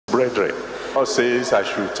brethren. God says I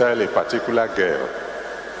should tell a particular girl.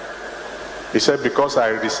 He said, because I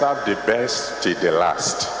reserve the best till the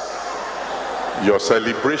last. Your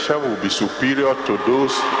celebration will be superior to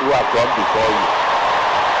those who have gone before you.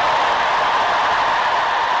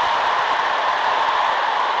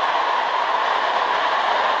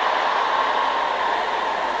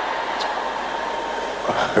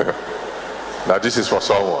 Now this is for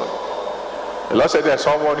someone. The Lord said there's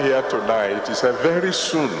someone here tonight. He said very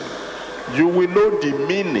soon you will know the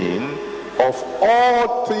meaning of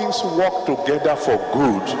all things work together for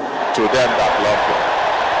good to them that love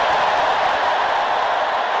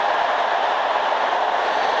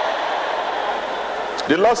God.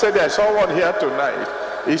 The Lord said there's someone here tonight.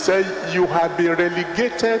 He said you have been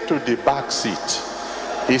relegated to the back seat.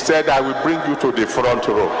 He said I will bring you to the front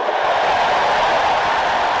row.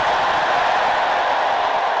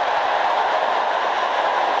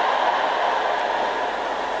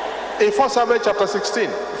 In 1 Samuel chapter 16,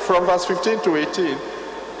 from verse 15 to 18,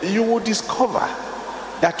 you will discover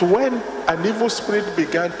that when an evil spirit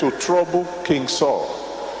began to trouble King Saul,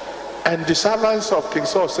 and the servants of King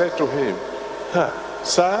Saul said to him,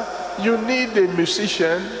 sir, you need a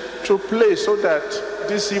musician to play so that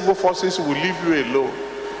these evil forces will leave you alone.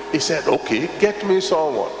 He said, okay, get me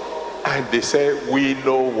someone. And they said, we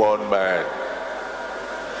know one man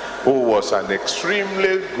who was an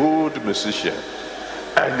extremely good musician.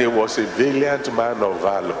 And he was a valiant man of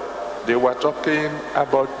valor. They were talking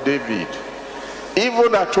about David.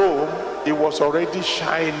 Even at home, he was already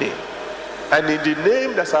shining. And in the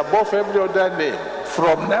name that's above every other name,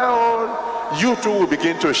 from now on, you too will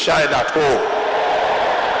begin to shine at home.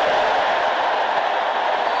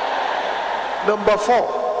 Number 4.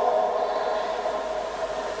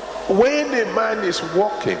 When a man is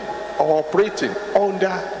walking or operating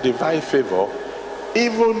under divine favor,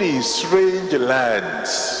 even in strange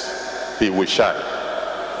lands, he will shine.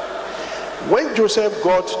 When Joseph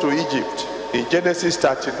got to Egypt in Genesis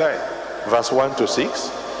 39, verse 1 to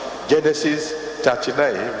 6, Genesis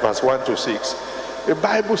 39, verse 1 to 6, the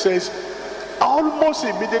Bible says, almost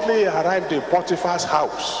immediately he arrived in Potiphar's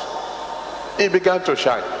house, he began to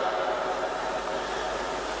shine.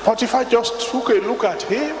 Potiphar just took a look at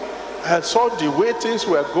him and saw the way things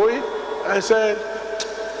were going and said,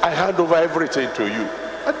 I hand over everything to you.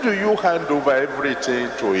 How do you hand over everything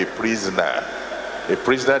to a prisoner? A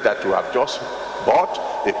prisoner that you have just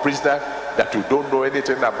bought, a prisoner that you don't know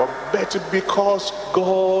anything about, but because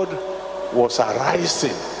God was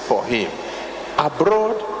arising for him.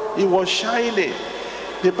 Abroad, he was shining.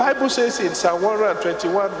 The Bible says in Psalm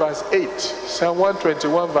 121 verse 8, Psalm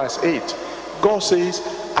 121 verse 8, God says,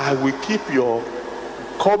 I will keep your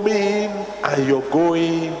coming and your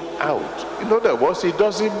going out. In other words, it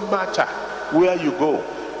doesn't matter where you go,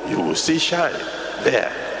 you will see shine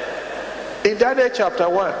there. In Daniel chapter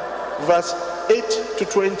 1, verse 8 to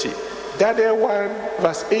 20, Daniel 1,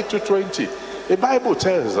 verse 8 to 20, the Bible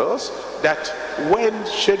tells us that when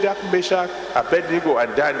Shadrach, Meshach, Abednego,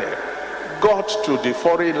 and Daniel got to the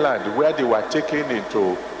foreign land where they were taken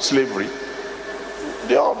into slavery,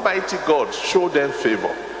 the Almighty God showed them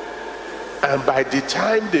favor. And by the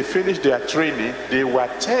time they finished their training, they were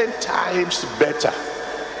 10 times better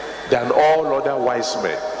than all other wise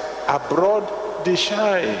men. Abroad, they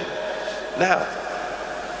shine. Now,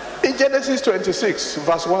 in Genesis 26,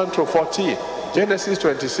 verse 1 to 14, Genesis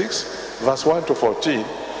 26, verse 1 to 14,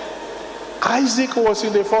 Isaac was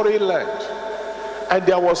in a foreign land, and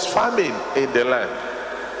there was famine in the land.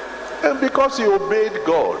 And because he obeyed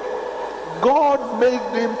God, God made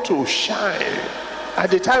him to shine. At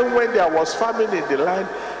the time when there was famine in the land,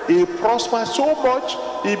 he prospered so much,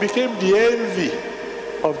 he became the envy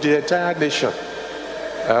of the entire nation.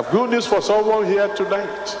 I have good news for someone here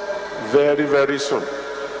tonight. Very, very soon,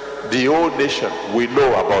 the whole nation will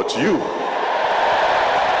know about you.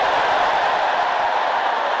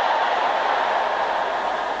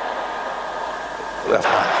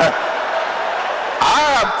 I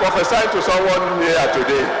am prophesying to someone here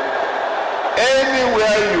today.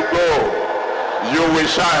 Anywhere you go, you will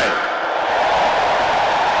shine.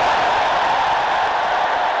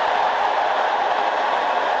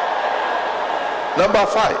 Number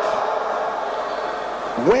 5.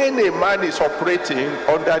 When a man is operating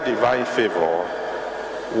under divine favor,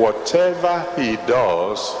 whatever he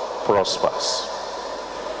does prospers.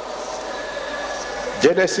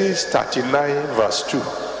 Genesis 39 verse 2.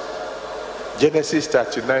 Genesis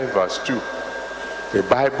 39 verse 2. The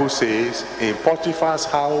Bible says, in Potiphar's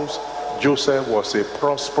house, Joseph was a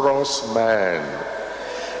prosperous man.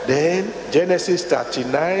 Then Genesis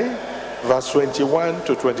 39 verse 21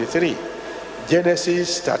 to 23.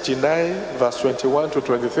 Genesis 39, verse 21 to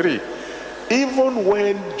 23. Even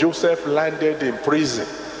when Joseph landed in prison,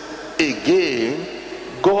 again,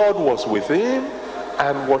 God was with him,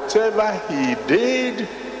 and whatever he did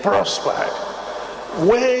prospered.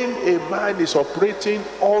 When a man is operating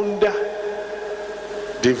under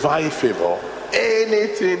divine favor,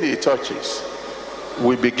 anything he touches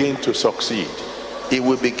will begin to succeed. It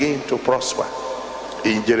will begin to prosper.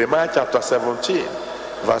 In Jeremiah chapter 17,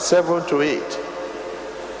 verse 7 to 8.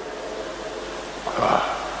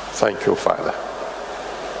 Thank you, Father.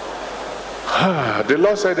 The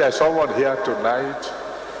Lord said there's someone here tonight.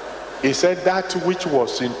 He said that which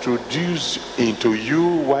was introduced into you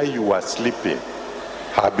while you were sleeping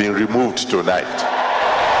have been removed tonight.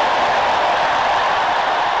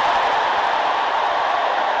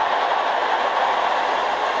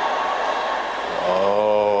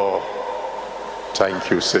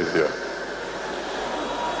 Thank you, Savior.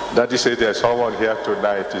 Daddy said there's someone here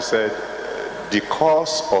tonight. He said the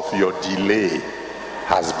cause of your delay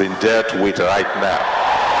has been dealt with right now.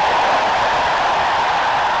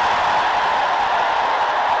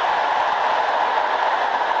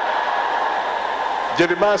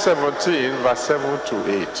 Jeremiah 17, verse 7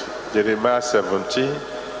 to 8. Jeremiah 17,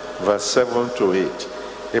 verse 7 to 8.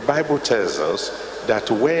 The Bible tells us that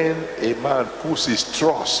when a man puts his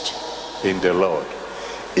trust in the Lord,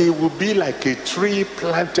 it will be like a tree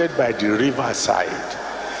planted by the riverside.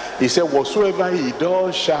 He said, whatsoever he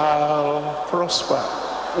does shall prosper.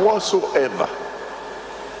 Whatsoever.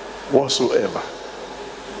 Whatsoever.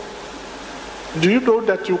 Do you know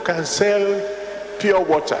that you can sell pure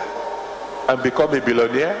water and become a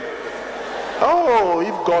billionaire? Oh,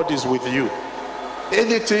 if God is with you,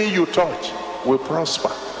 anything you touch will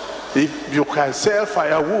prosper. If you can sell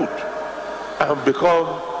firewood and become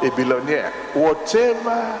a billionaire,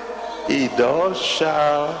 whatever he does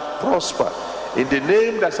shall prosper. In the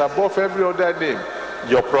name that's above every other name,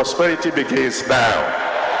 your prosperity begins now.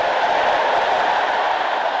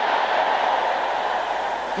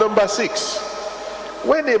 Number 6,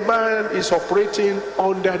 when a man is operating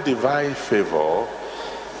under divine favor,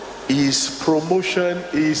 his promotion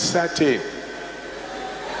is certain.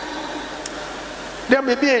 There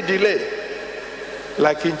may be a delay,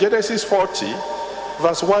 like in Genesis 40,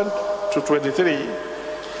 verse 1 to 23.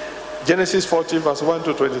 Genesis 40, verse 1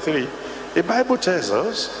 to 23. The Bible tells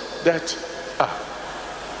us that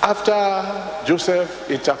after Joseph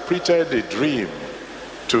interpreted a dream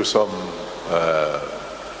to some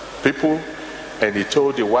people, and he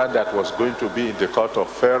told the one that was going to be in the court of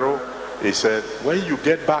Pharaoh, he said, when you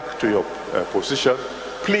get back to your position,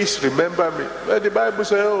 please remember me. But the Bible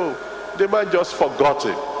says, oh, the man just forgot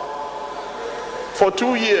him. For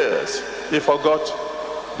 2 years, he forgot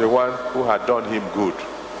the one who had done him good.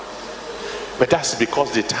 But that's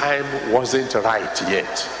because the time wasn't right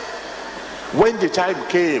yet. When the time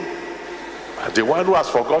came, the one who has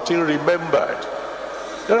forgotten remembered.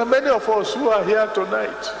 There are many of us who are here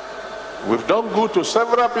tonight. We've done good to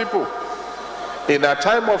several people. In a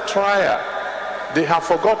time of trial, they have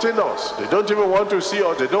forgotten us. They don't even want to see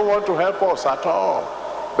us. They don't want to help us at all.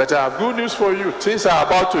 But I have good news for you. Things are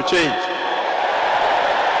about to change.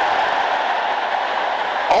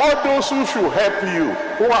 All those who should help you,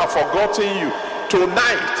 who have forgotten you,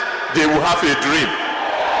 tonight they will have a dream.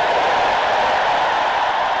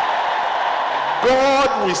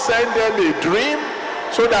 God will send them a dream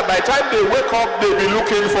so that by the time they wake up, they'll be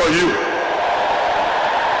looking for you.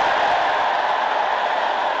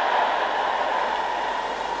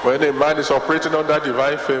 When a man is operating under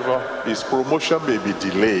divine favor, his promotion may be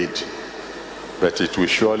delayed, but it will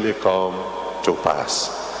surely come to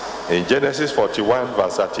pass. In Genesis 41,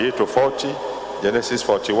 verse 38 to 40, Genesis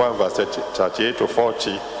 41, verse 38 to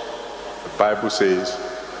 40, the Bible says,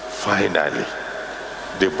 finally,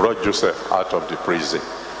 they brought Joseph out of the prison.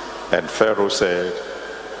 And Pharaoh said,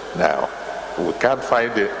 now, we can't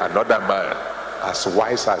find another man as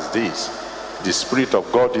wise as this. The Spirit of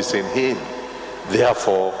God is in him.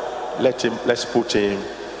 Therefore, let's put him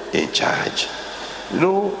in charge. You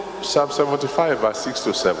know, Psalm 75, verse 6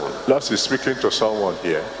 to 7. Lord is speaking to someone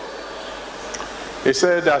here. He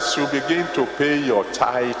said, as you begin to pay your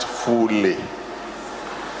tithe fully,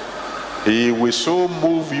 he will soon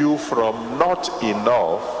move you from not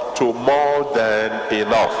enough to more than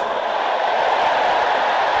enough.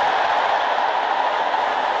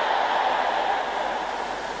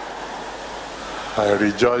 I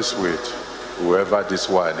rejoice with whoever this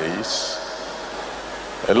one is.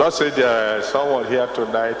 The Lord said there is someone here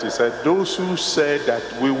tonight. He said, those who said that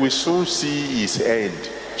we will soon see his end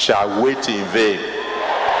shall wait in vain.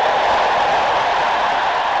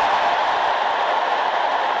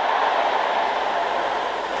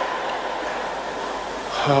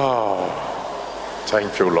 Oh,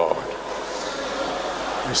 thank you, Lord.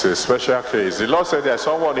 It's a special case. The Lord said there's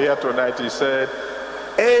someone here tonight. He said,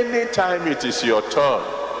 anytime it is your turn,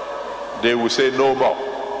 they will say no more.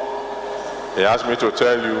 He asked me to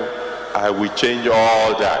tell you, I will change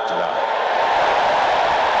all that now.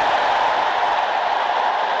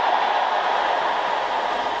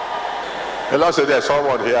 The Lord said there's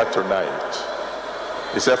someone here tonight.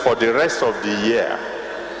 He said for the rest of the year,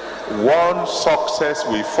 one success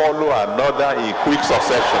will follow another in quick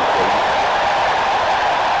succession for you.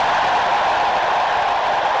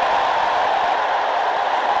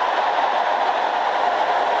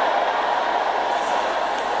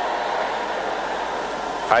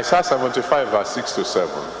 Isaiah 75 verse 6 to 7.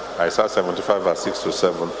 Isaiah 75 verse 6 to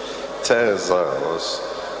 7 tells us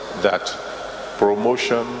that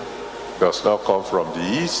promotion does not come from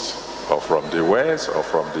the east or from the west or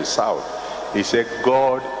from the south. He said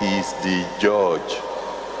God is the judge.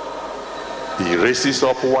 He raises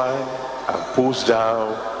up one and pulls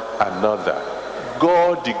down another.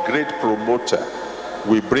 God, the great promoter,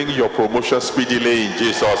 will bring your promotion speedily in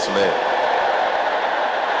Jesus' name.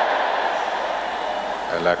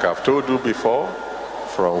 And like I've told you before,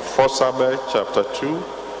 from 1 Samuel chapter 2,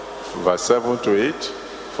 verse 7 to 8,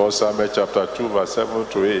 1 Samuel chapter 2, verse 7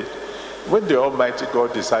 to 8, when the Almighty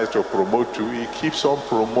God decides to promote you, He keeps on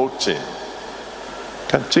promoting.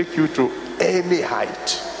 Can take you to any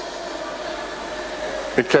height.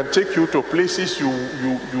 It can take you to places you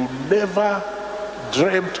never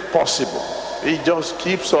dreamt possible. He just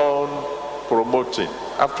keeps on promoting.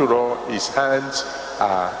 After all, His hands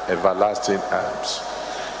are everlasting arms.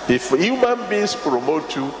 If human beings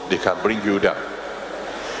promote you, they can bring you down.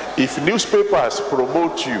 If newspapers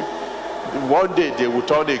promote you, one day they will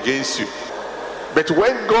turn against you. But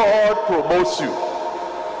when God promotes you,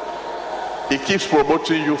 He keeps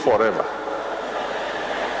promoting you forever.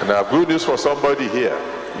 And I have good news for somebody here.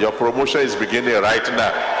 Your promotion is beginning right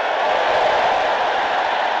now.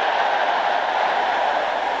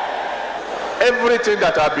 Everything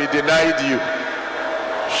that has been denied you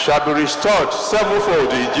shall be restored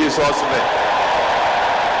sevenfold in Jesus' name.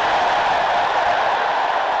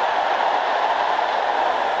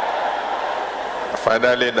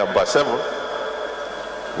 Finally, number 7,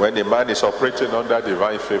 when a man is operating under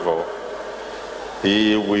divine favor,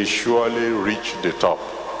 he will surely reach the top.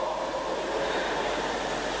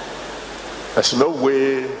 There's no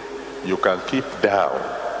way you can keep down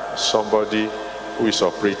somebody who is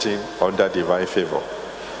operating under divine favor.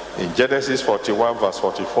 In Genesis 41 verse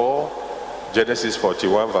 44, Genesis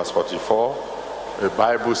 41 verse 44, the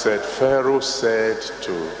Bible said, Pharaoh said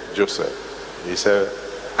to Joseph, he said,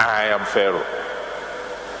 I am Pharaoh.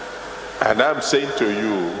 And I'm saying to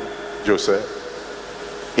you, Joseph,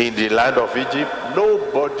 in the land of Egypt,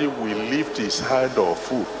 nobody will lift his hand or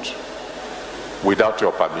foot without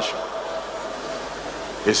your permission.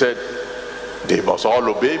 He said, they must all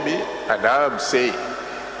obey me, and I'm saying,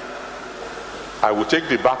 I will take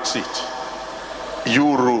the back seat.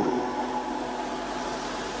 You rule.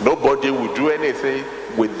 Nobody will do anything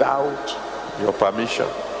without your permission.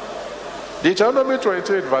 Deuteronomy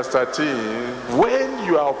 28 verse 13, when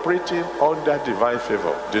you are operating under divine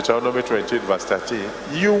favor, Deuteronomy 28 verse 13,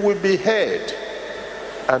 you will be head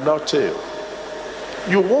and not tail.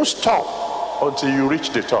 You won't stop until you reach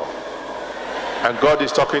the top. And God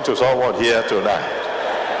is talking to someone here tonight.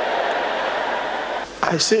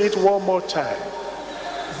 I say it one more time.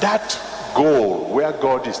 That goal where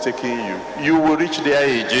God is taking you, you will reach there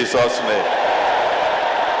in Jesus' name.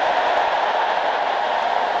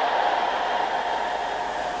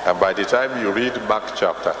 And by the time you read Mark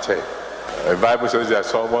chapter 10, the Bible says there's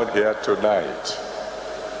someone here tonight.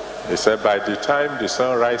 He said, by the time the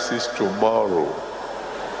sun rises tomorrow,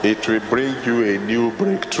 it will bring you a new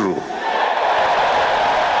breakthrough.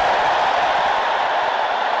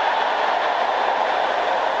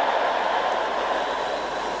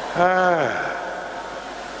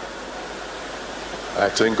 I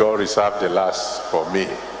think God reserved the last for me.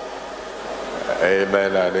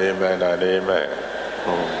 Amen and amen and amen.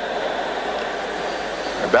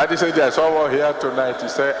 And Daddy said there's someone here tonight. He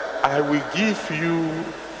said, I will give you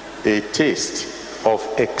a taste of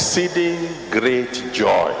exceeding great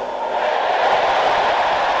joy.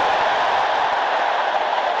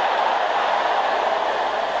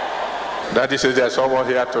 Daddy said there's someone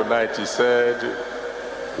here tonight. He said,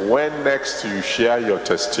 when next you share your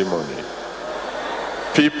testimony,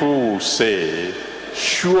 people will say,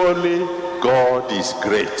 surely God is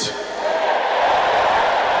great.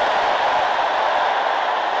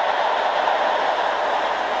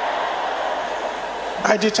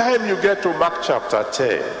 By the time you get to Mark chapter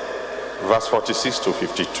 10, verse 46 to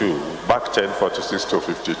 52, Mark 10, 46 to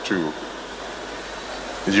 52,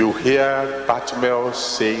 you hear Bartimaeus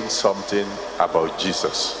saying something about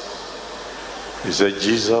Jesus. He said,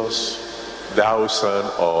 Jesus, thou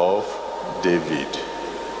son of David.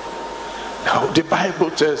 Now the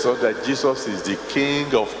Bible tells us that Jesus is the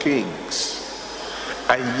King of Kings.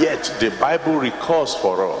 And yet the Bible records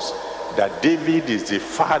for us that David is the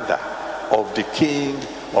father of the King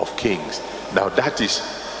of Kings. Now that is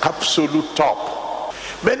absolute top.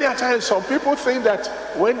 Many a times some people think that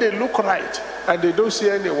when they look right and they don't see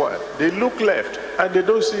anyone, they look left and they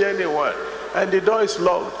don't see anyone, and the door is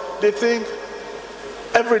locked, they think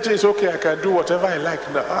everything is okay, I can do whatever I like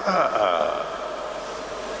now.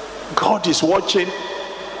 God is watching.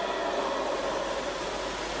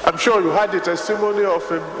 I'm sure you had the testimony of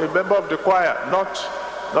a member of the choir,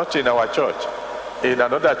 not in our church, in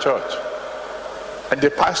another church. And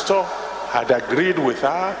the pastor had agreed with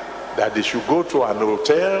her that they should go to an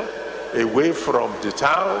hotel away from the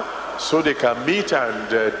town so they can meet and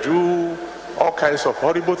do all kinds of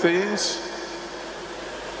horrible things.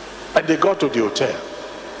 And they got to the hotel.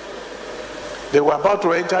 They were about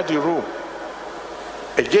to enter the room.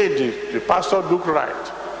 Again, the pastor looked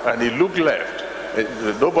right and he looked left.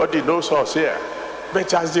 Nobody knows us here.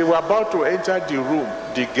 But as they were about to enter the room,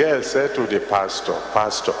 the girl said to the pastor,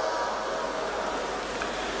 Pastor,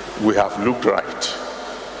 we have looked right,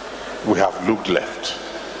 we have looked left,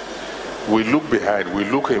 we look behind, we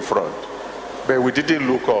look in front, but we didn't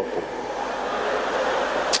look up.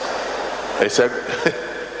 I said,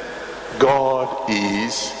 God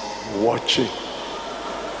is watching.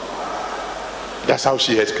 That's how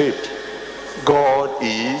she escaped. God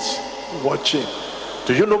is watching.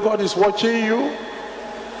 Do you know God is watching you?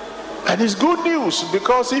 And it's good news,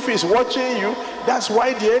 because if he's watching you, that's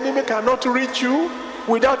why the enemy cannot reach you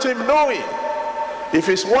without him knowing. If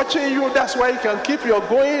he's watching you, that's why he can keep your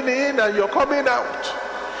going in and your coming out.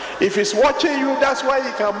 If he's watching you, that's why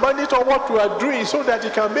he can monitor what you are doing so that he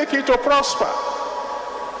can make it to prosper.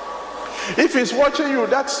 If he's watching you,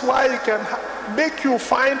 that's why he can make you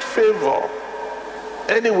find favor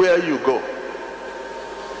anywhere you go.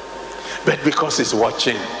 But because he's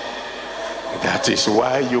watching, that is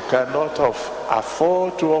why you cannot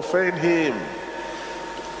afford to offend him.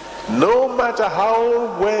 No matter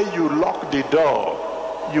how well you lock the door,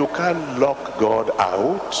 you can't lock God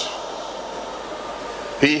out.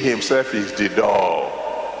 He himself is the door.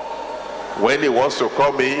 When he wants to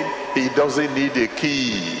come in, he doesn't need a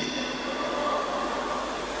key.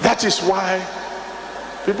 That is why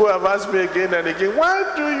people have asked me again and again,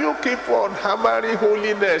 why do you keep on hammering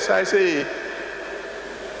holiness? I say,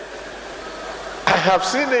 I have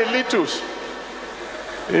seen a little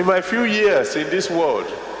in my few years in this world.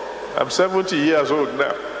 I'm 70 years old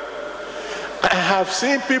now. I have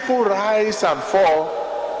seen people rise and fall.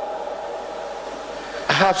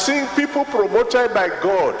 I have seen people promoted by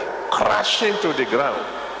God crashing to the ground,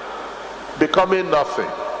 becoming nothing.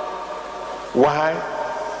 Why?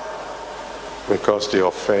 Because they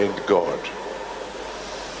offend God.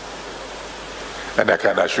 And I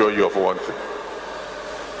can assure you of one thing.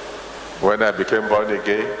 When I became born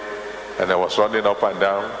again, and I was running up and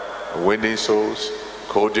down, winning souls,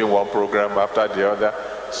 coding one program after the other,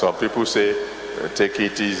 some people say, take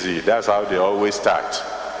it easy. That's how they always start.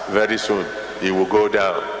 Very soon, it will go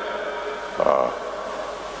down.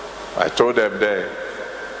 I told them then,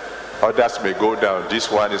 others may go down.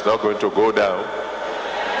 This one is not going to go down.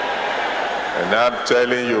 And I'm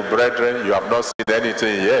telling you, brethren, you have not seen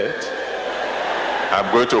anything yet.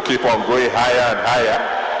 I'm going to keep on going higher and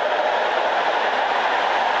higher.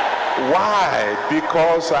 Why?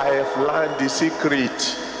 Because I have learned the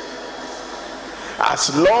secret. As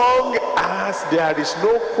long as there is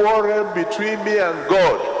no quarrel between me and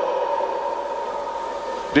God,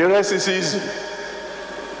 the rest is easy.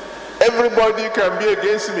 Everybody can be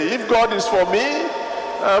against me. If God is for me,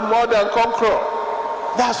 I'm more than conqueror.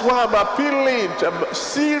 That's why I'm appealing, I'm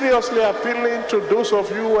seriously appealing to those of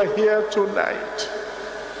you who are here tonight.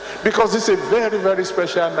 Because it's a very, very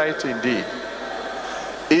special night indeed.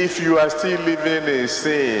 If you are still living in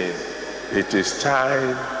sin, it is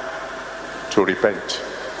time to repent.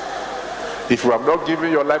 If you have not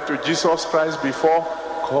given your life to Jesus Christ before,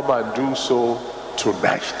 come and do so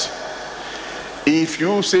tonight. If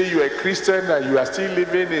you say you are a Christian and you are still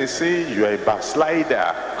living in sin, you are a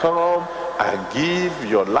backslider, come and give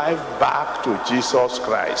your life back to Jesus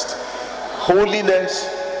Christ. Holiness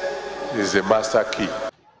is the master key.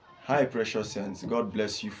 Hi, precious saints. God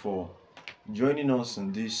bless you for joining us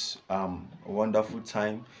in this wonderful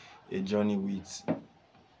time, a journey with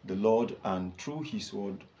the Lord, and through his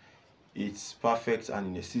word It's perfect, and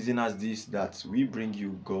in a season as this that we bring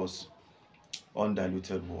you God's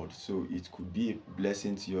undiluted word, so it could be a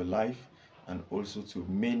blessing to your life and also to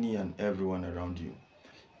many and everyone around you.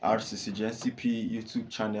 RCCG YouTube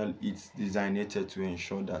channel is designed to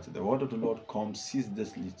ensure that the word of the Lord comes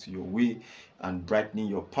ceaselessly to your way and brightening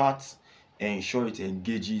your path, and ensure it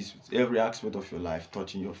engages with every aspect of your life,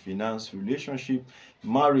 touching your finance, relationship,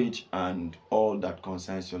 marriage, and all that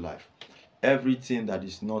concerns your life. Everything that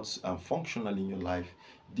is not functional in your life,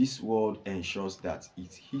 this word ensures that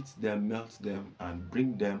it hits them, melts them, and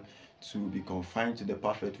bring them to be confined to the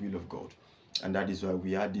perfect will of God. And that is why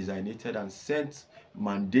we are designated and sent,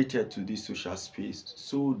 mandated to this social space,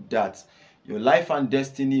 so that your life and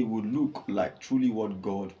destiny will look like truly what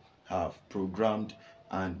God have programmed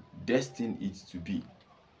and destined it to be.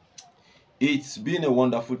 It's been a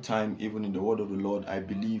wonderful time, even in the word of the Lord. I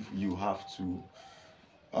believe you have to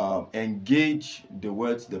engage the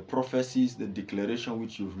words, the prophecies, the declaration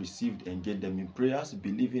which you've received, engage them in prayers,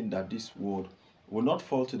 believing that this word will not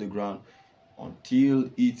fall to the ground until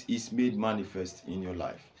it is made manifest in your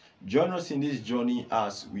life. Join us in this journey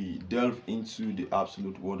as we delve into the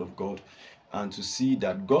absolute word of God, and to see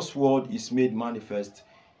that God's word is made manifest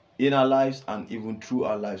in our lives and even through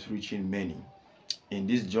our lives, reaching many. In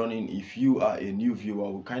this journey, if you are a new viewer,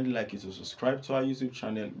 we kindly like you to subscribe to our YouTube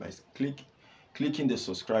channel by clicking the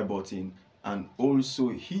subscribe button and also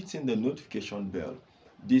hitting the notification bell.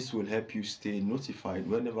 This will help you stay notified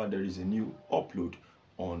whenever there is a new upload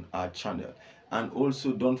on our channel. And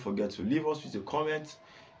also don't forget to leave us with a comment,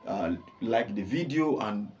 like the video,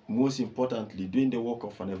 and most importantly, doing the work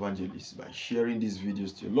of an evangelist by sharing these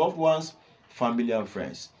videos to your loved ones, family, and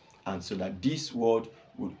friends, and so that this word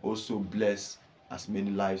would also bless as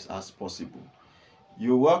many lives as possible.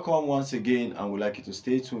 You're welcome once again, and would like you to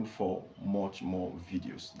stay tuned for much more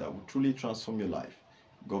videos that will truly transform your life.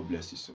 God bless you so